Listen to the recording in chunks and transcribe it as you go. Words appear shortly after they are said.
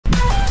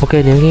Ok,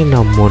 nếu anh em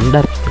nào muốn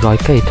đặt gói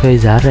cày thuê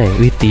giá rẻ,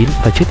 uy tín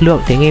và chất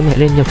lượng thì anh em hãy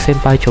lên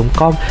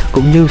nhậcsenpai.com,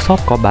 cũng như shop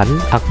có bán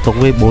tộc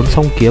V4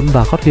 song kiếm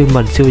và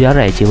𝐒𝐑 siêu giá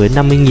rẻ chỉ với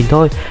 50.000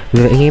 thôi.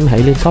 Vì vậy anh em hãy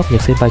lên shop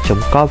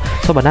nhậcsenpai.com,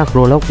 shop bán hàng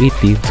Roblox uy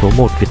tín số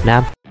 1 Việt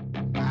Nam.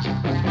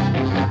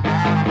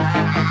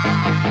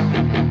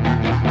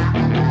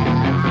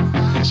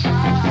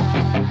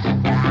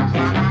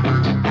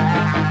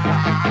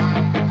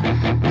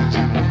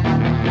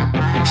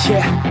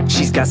 Yeah,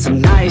 she's got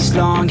some nice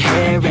long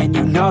hair, and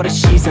you know that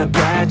she's a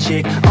bad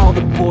chick. All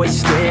the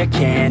boys stare,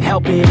 can't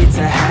help it, it's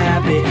a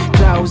habit.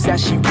 Clothes that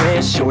she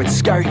wears, short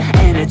skirt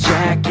and a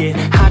jacket.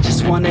 I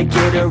just wanna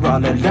get her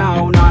all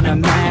alone on a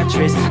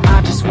mattress.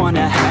 I just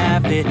wanna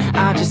have it,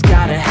 I just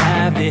gotta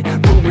have it.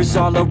 Rumors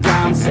all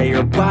around say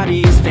her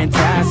body is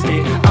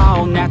fantastic.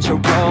 All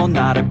natural,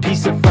 not a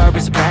piece of fur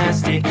is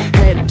plastic.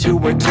 Head to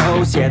her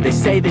toes, yeah, they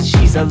say that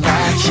she's a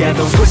latch. Yeah,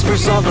 the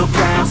whispers all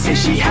around say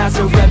she has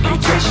a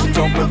reputation.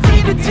 Don't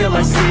believe it till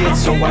I see it,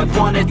 so I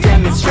want a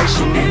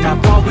demonstration. And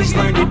I've always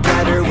learned it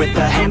better with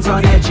a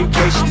hands-on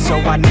education. So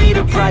I need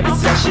a private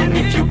session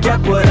if you get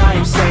what I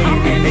am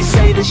saying. And they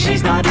say that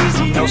she's not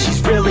easy, no,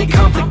 she's really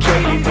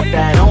complicated, but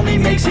that only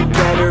makes it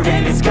better,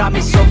 and it's got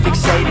me so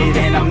fixated.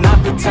 And I'm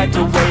not the type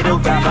to wait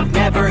around, I've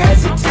never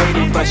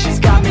hesitated, but she's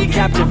got me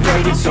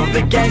captivated, so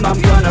the game,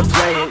 I'm gonna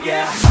play it,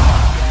 yeah.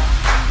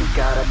 She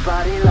got a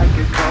body like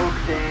a coke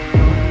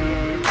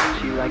thing,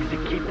 she likes to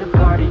keep the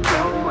party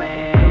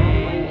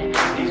going.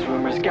 These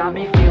rumors got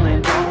me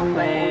feeling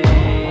lonely,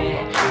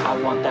 I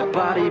want that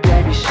body,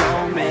 baby,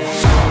 show me.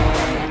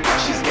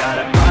 She's got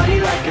a body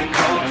like a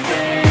coke